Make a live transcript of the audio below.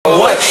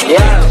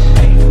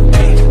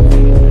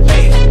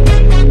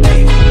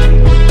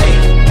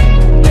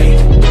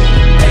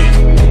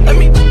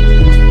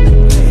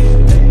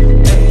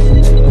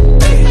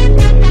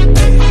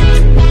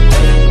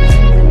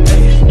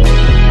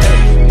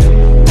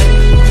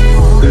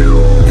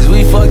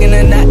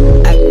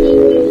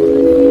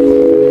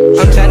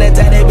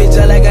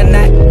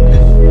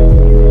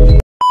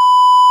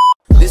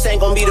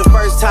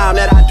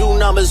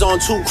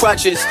2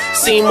 crutches.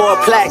 Seen more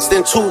plaques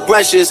than 2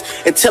 brushes.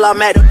 Until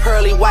I'm at the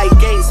pearly white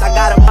gates, I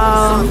gotta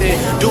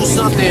do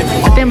something.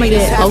 I think I'm gonna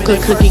get mocha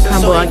cookie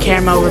crumble and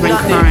caramel ribbon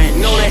crunch.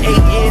 Know that 8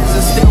 years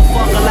and still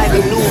fucking like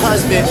a new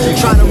husband.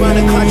 Trying to run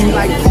a country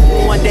like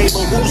Putin one day,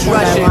 but who's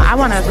rushing? I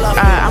want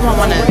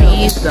one of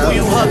these though. Who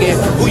you hugging?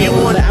 Who you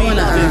want to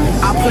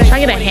should I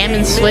get a ham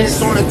and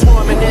Swiss?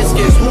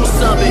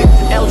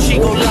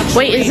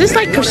 Wait, is this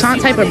like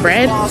croissant type of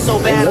bread? So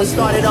bad I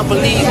started up a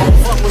league.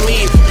 Fuck with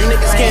me. You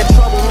niggas can't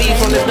trouble me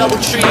from the double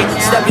tree.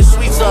 Step your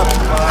sweets up.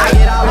 I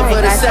get all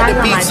over the set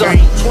the beats up.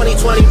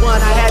 2021,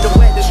 I had to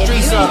wet the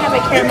streets up.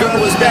 Your girl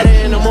was better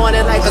in the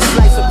morning like a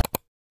slice of.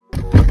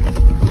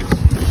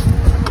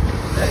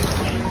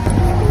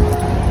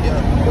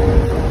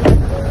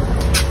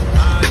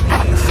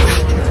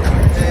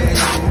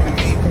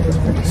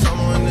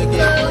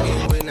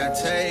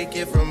 Take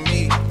it from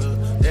me,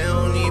 they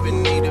don't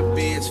even need to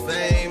be as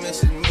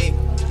famous as me.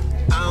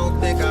 I don't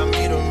think I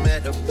meet them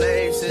at the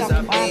places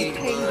I be,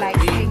 but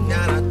deep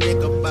down I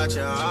think about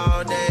you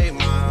all day,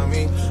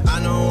 mommy. I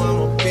know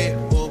I'm a pit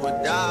bull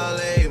with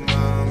Dolly,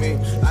 mommy.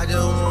 I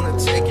just wanna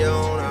take you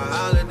on a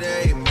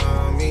holiday,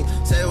 mommy.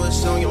 Say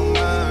what's on your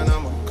mind,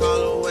 I'ma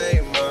call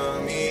away,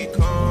 mommy.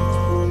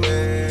 Come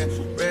and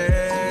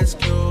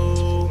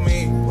rescue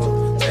me.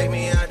 Take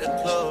me out the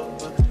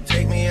club,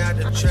 take me out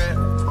the trap.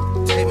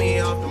 Take me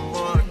off the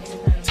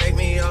market, take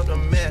me off the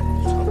map.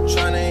 I'm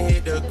tryna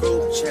hit the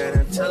group chat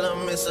and tell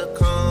them it's a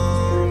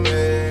come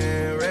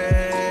and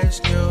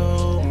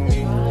rescue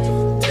me.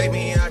 Take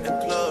me out the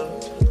club,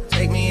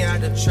 take me out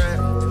the trap.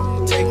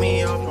 Take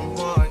me off the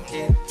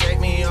market, take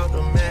me off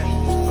the map.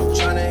 I'm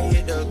tryna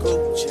hit the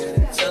group chat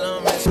and tell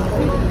them it's a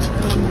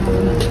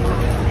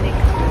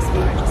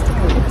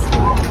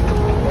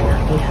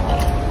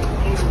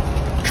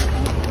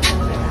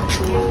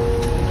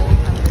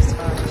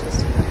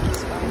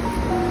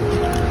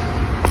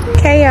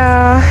Okay,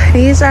 y'all,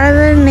 these are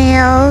the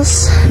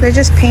nails. They're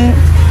just pink.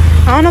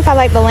 I don't know if I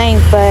like the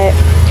length, but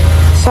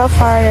so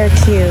far they're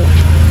cute.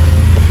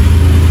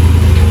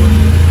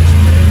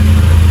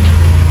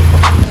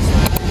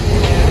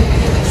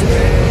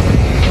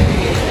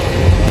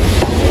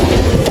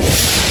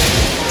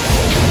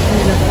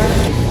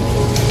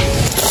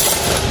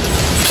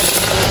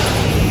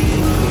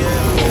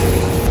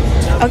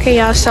 Okay,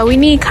 y'all, so we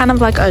need kind of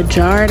like a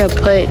jar to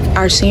put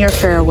our senior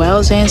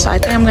farewells in. So I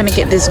think I'm gonna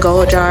get this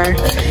gold jar.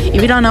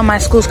 If you don't know, my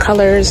school's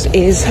colors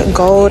is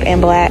gold and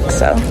black,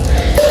 so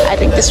I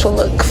think this will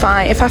look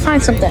fine. If I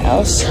find something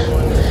else,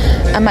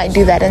 I might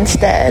do that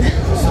instead.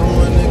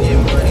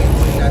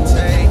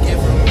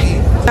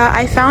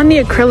 I found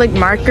the acrylic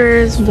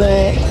markers,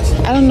 but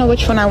I don't know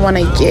which one I want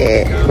to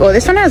get. Well,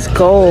 this one has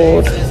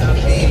gold.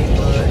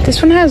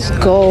 This one has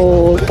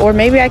gold, or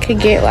maybe I could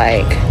get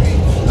like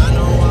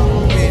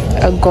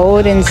a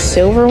gold and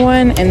silver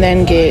one and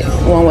then get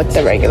one with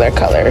the regular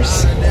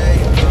colors.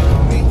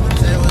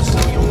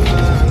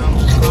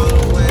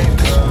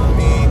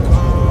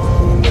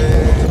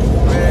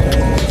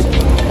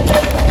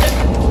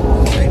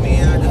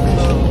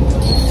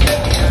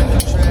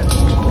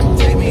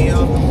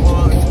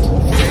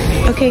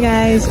 Okay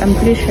guys, I'm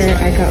pretty sure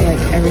I got like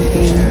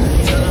everything I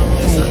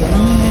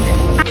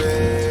wanted.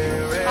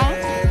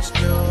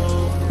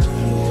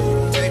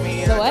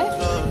 The what?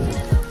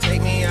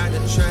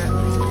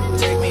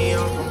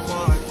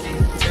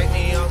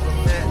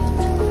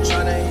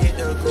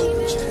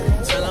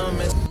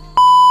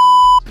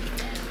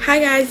 Hi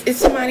guys,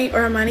 it's Imani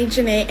or Imani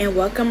Janae, and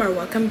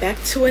welcome back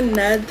to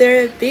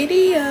another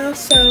video.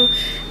 So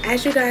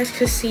as you guys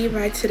could see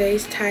by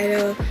today's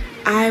title,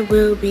 I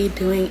will be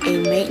doing a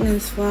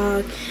maintenance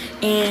vlog,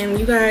 and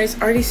you guys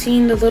already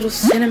seen the little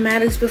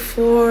cinematics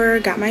before.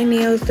 Got my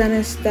nails done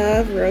and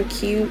stuff, real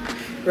cute,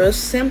 real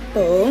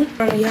simple.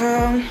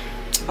 Y'all,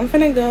 I'm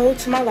gonna go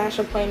to my lash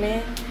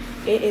appointment.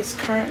 It is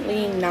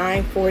currently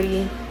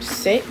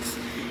 9:46.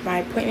 My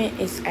appointment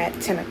is at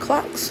 10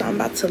 o'clock, so I'm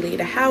about to leave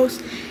the house.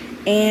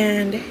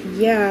 And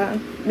yeah,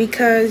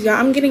 because y'all,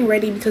 I'm getting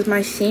ready because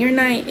my senior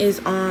night is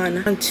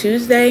on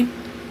Tuesday,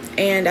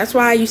 and that's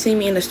why you see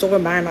me in the store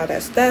buying all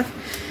that stuff.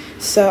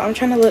 So I'm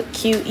trying to look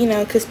cute, you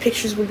know, because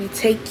pictures will be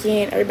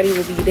taken, everybody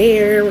will be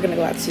there, we're gonna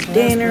go out to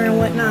dinner and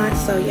whatnot.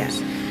 So yeah,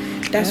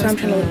 that's why I'm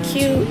trying to look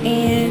cute.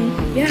 And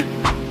yeah,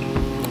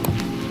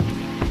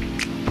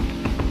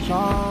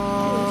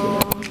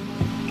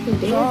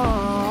 because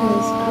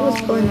I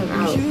was pulling them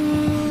out.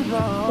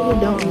 People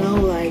don't know,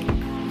 like,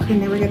 I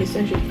never got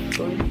extensions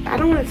before. I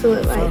don't want it to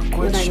look like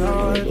what I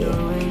normally get.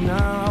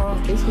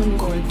 This one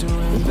is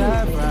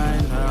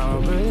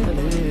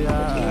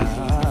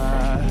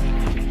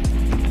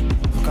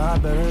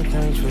got better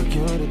things for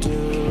you to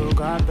do,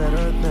 got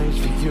better things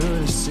for you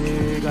to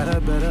see, got a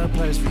better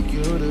place for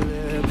you to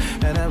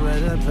live, and a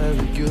better place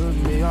for you to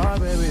be. Oh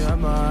baby,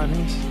 I'm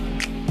honest.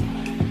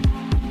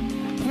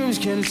 Please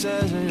can't say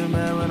you're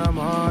mad when I'm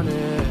on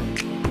it.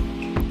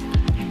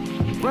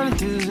 Running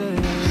through the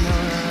city,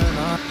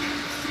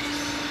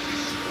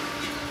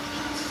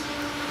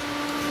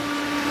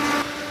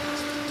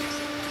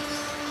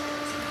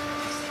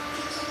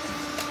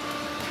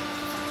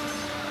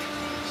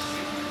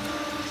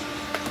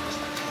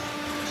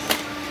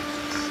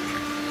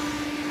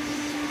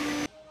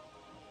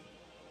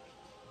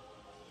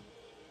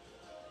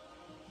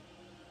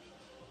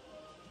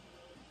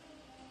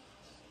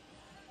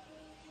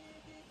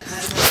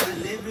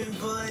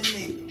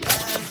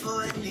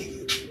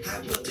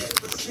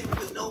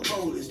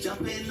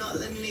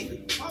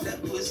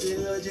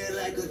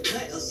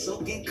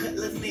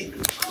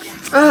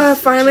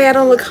 Finally I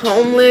don't look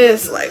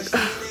homeless. Like,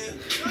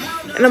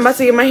 and I'm about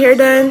to get my hair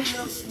done.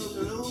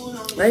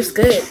 Life's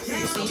good.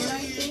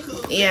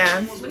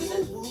 Yeah.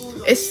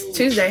 It's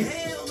Tuesday.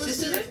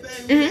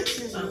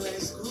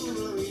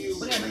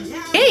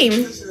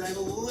 Game.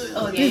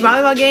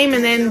 Volleyball game,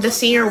 and then the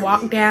senior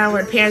walk down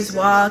where the parents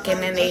walk,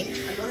 and then they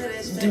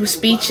do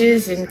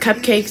speeches and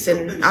cupcakes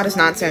and all this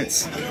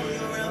nonsense.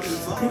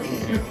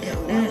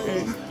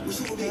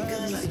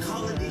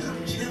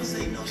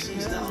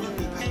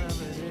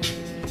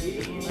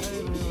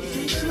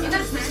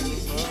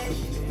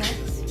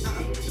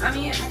 I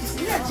mean, you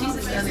got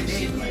Jesus the other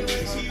day.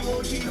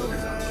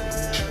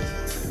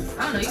 I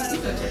don't know, you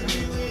can go to.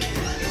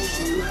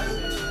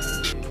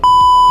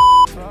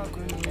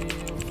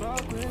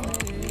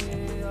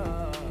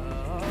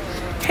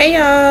 Hey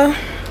y'all,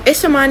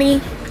 it's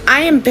Amani.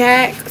 I am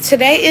back.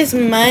 Today is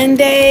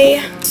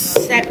Monday,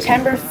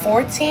 September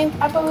 14th,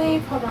 I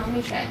believe. Hold on, let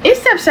me check. It's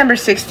September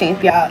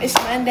 16th, y'all. It's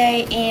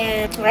Monday,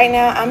 and right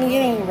now I'm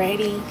getting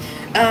ready.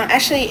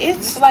 Actually,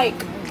 it's like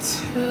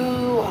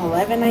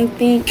 2:11, I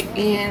think,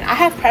 and I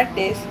have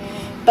practice.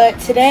 But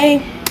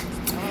today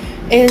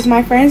is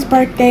my friend's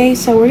birthday,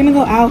 so we're gonna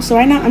go out. So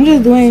right now I'm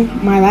just doing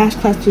my lash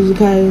clusters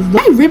because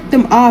I ripped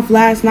them off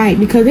last night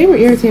because they were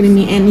irritating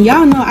me, and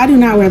y'all know I do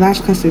not wear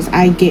lash clusters.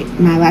 I get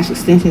my lash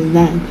extensions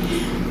done,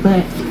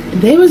 but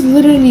they was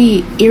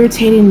literally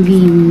irritating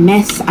the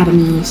mess out of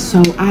me,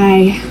 so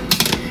I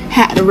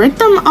had to rip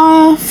them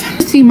off.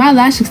 See, my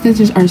lash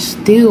extensions are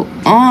still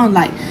on.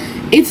 Like,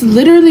 it's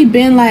literally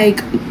been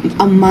like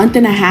a month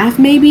and a half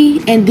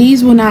maybe, and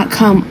these will not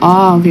come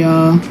off,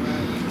 y'all.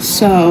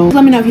 So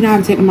let me know if you know how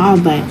to take them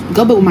off, but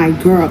go with my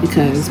girl,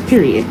 because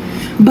period.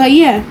 But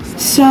yeah,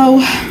 so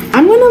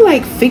I'm gonna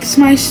like fix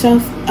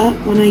myself up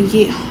when I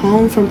get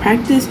home from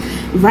practice.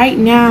 Right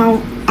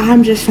now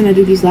I'm just gonna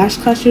do these lash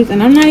clusters,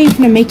 and I'm not even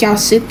gonna make y'all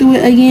sit through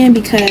it again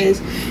because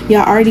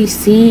y'all already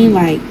seen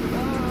like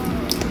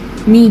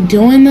me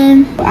doing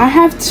them. I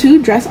have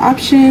 2 dress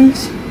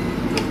options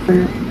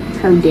for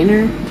her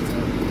dinner,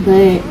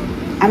 but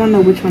I don't know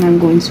which one I'm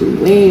going to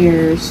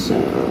wear. So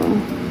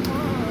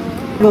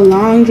a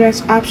long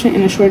dress option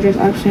and a short dress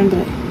option,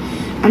 but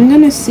I'm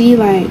gonna see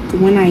like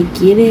when I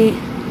get it,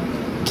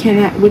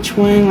 which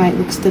one like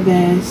looks the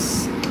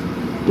best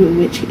with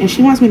which. And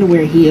she wants me to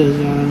wear heels,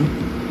 y'all.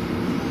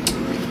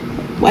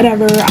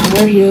 Whatever, I'll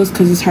wear heels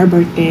because it's her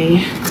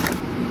birthday,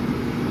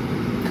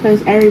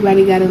 because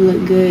everybody gotta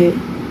look good.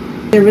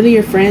 They're really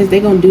your friends.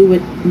 They gonna do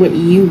what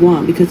you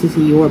want because it's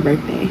your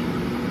birthday.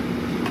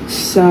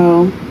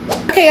 So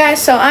okay guys,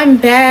 so I'm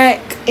back.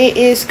 It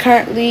is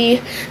currently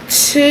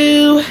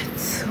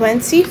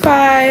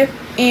 2:25,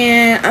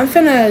 and I'm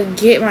finna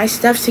get my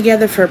stuff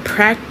together for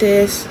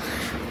practice.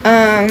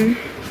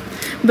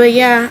 But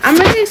yeah, I'm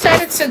really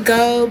excited to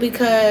go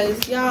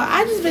because y'all,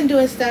 I just been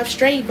doing stuff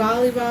straight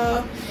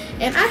volleyball,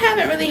 and I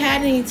haven't really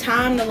had any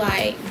time to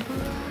like,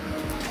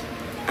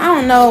 I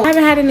don't know, I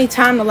haven't had any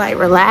time to like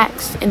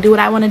relax and do what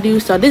I want to do.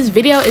 So this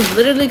video is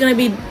literally gonna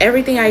be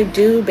everything I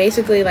do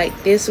basically like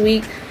this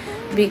week,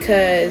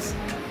 because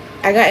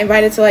I got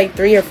invited to like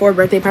 3 or 4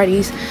 birthday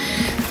parties.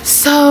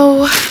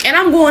 So, and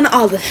I'm going to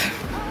all of them.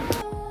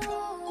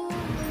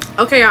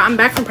 Okay y'all, I'm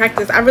back from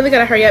practice. I really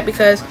gotta hurry up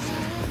because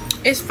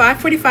it's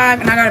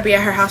 5:45 and I gotta be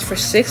at her house for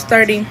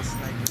 6:30,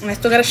 and I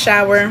still gotta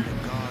shower.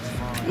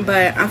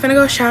 But I'm finna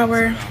go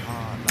shower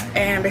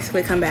and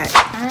basically come back.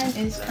 Time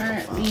is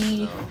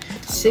currently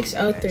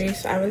 6:03,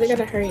 so I really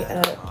gotta hurry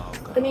up.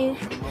 I mean,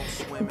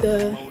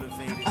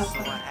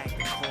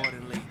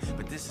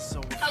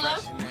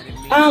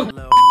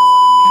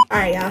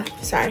 alright y'all,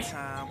 sorry.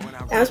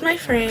 That was my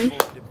friend.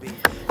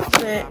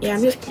 But yeah,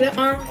 I'm just putting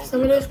on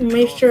some of this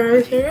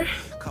moisturizer.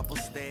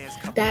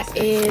 That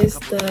is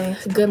the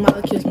Good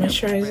Molecules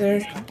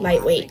moisturizer,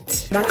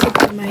 lightweight. About to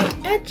do my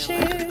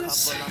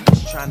edges.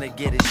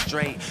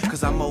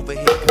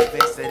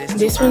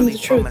 This one's the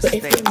truth, but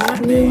if you're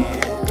not new,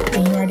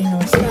 then you already know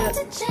what's up.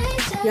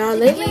 Y'all,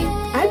 lately,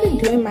 I've been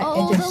doing my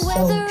edges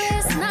so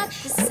trash.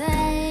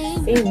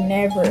 They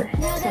never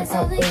come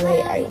out the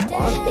way I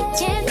want it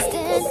to.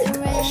 Oh my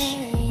gosh.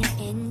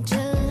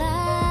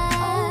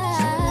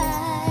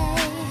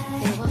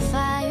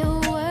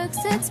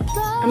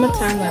 I'm a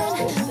time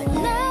lapse this.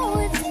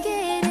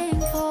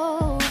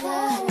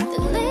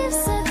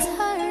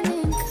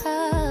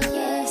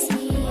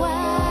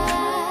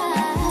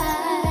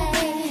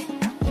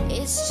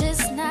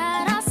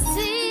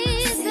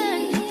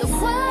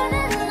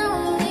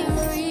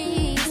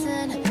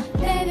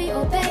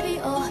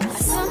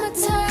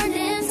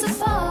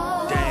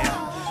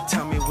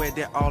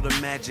 All the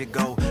magic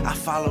go. I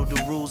followed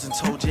the rules and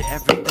told you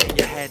everything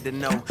you had to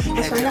know.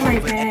 So I got my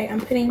bag.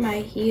 I'm putting my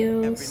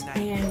heels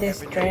and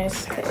this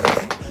dress.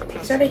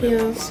 These are the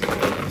heels.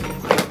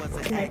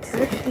 My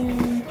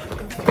perfume.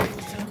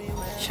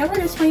 Should I wear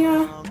this one,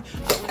 y'all?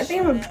 I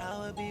think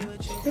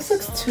this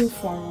looks too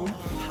formal.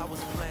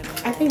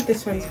 I think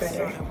this one's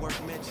better.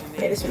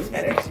 Yeah, this one's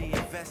better.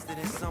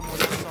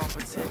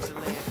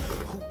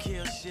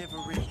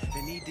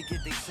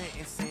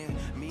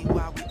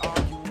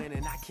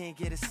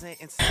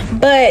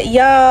 But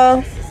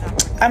y'all,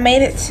 I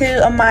made it to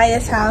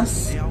Amaya's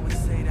house.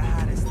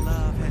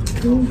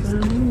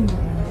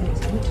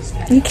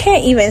 You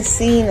can't even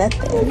see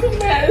nothing.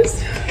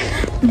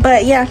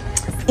 But yeah,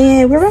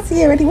 and we're about to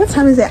get ready. What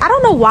time is it? I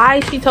don't know why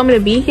she told me to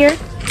be here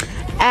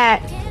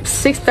at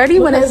 6:30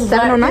 when it's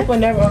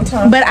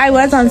 7:09. But I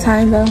was on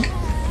time though.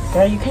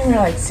 Girl, you came here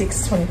like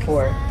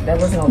 6:24. That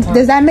wasn't on time.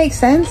 Does that make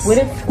sense?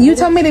 You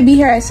told me to be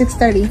here at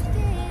 6:30.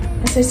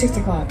 I said 6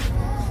 o'clock.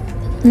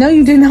 No,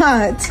 you did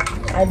not.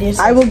 I did.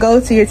 I will go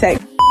to your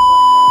text.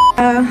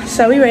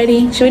 So we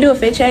ready? Should we do a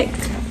fit check?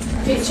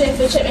 Fit check,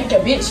 make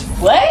your bitch.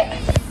 What?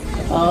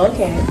 Oh,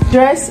 okay.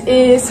 Dress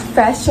is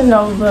Fashion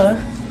Nova.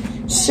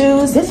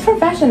 Shoes. This for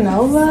Fashion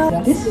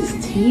Nova? This is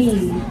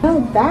tea.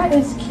 Oh, that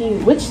is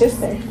cute. Which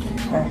sister?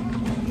 Her.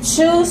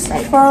 Shoes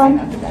from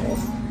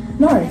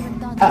Nori.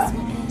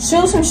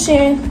 Shoes from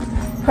Shein.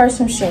 Purse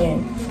from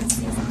Shein.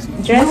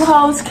 Dress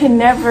hoes can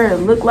never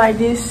look like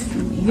this.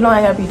 You don't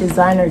have to be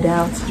designer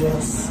down to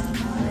dress.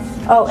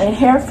 Oh, and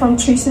hair from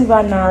Teresa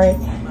by Nari.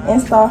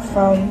 Install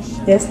from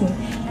Destiny.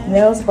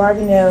 Nails,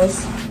 Barbie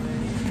nails.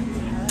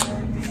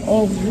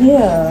 And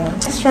yeah.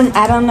 It's from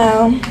I don't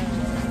know.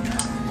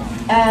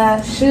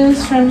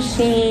 Shoes from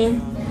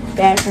Shein.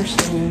 Bag from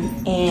Shein.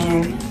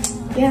 And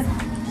yeah.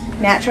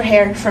 Natural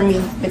hair from me,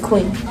 the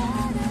queen.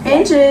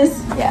 Inches.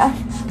 Yeah.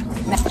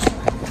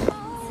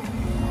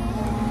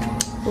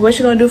 What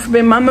you gonna do for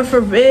Big Mama for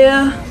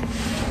real?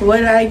 What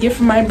did I get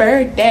for my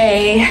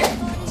birthday?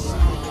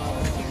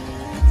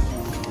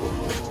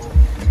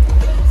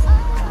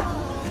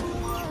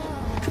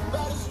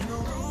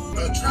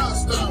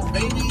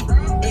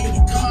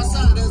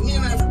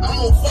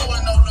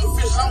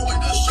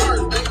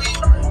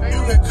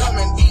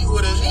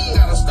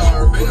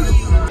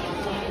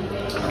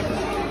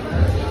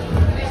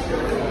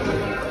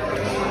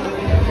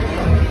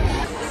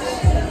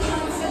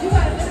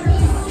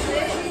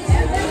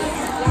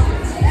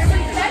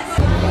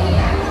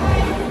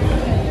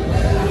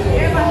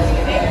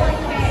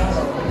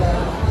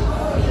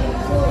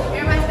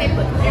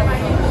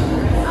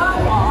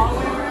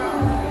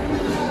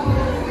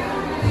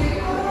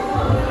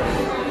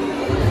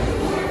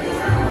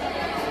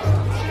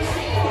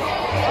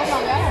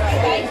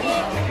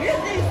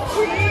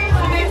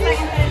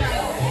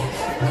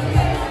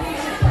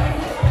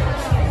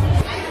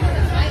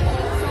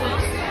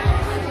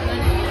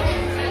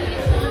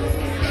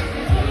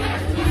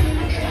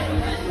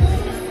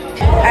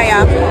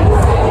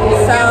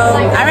 So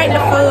I rate the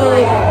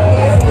food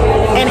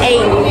an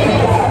 8.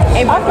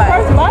 8.5.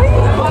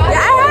 Yeah,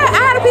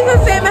 I had a piece of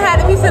salmon, I had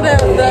a piece of the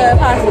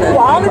pasta. Well,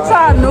 I only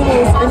tried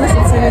noodles and this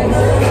is serious.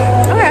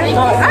 Okay,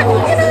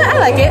 I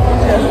like it.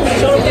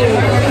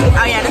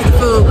 Oh yeah, this is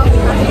food.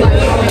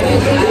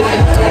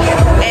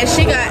 And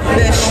she got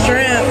the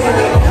shrimp.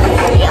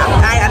 Yeah,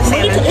 I got the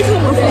salmon. It's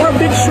a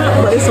big shrimp,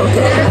 but it's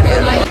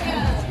okay.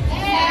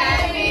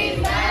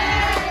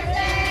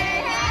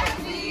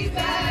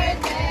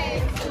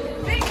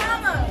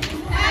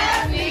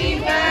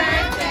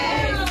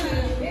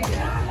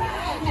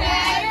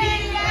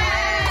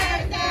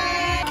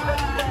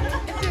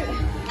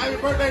 Happy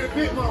birthday to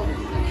Big Mama.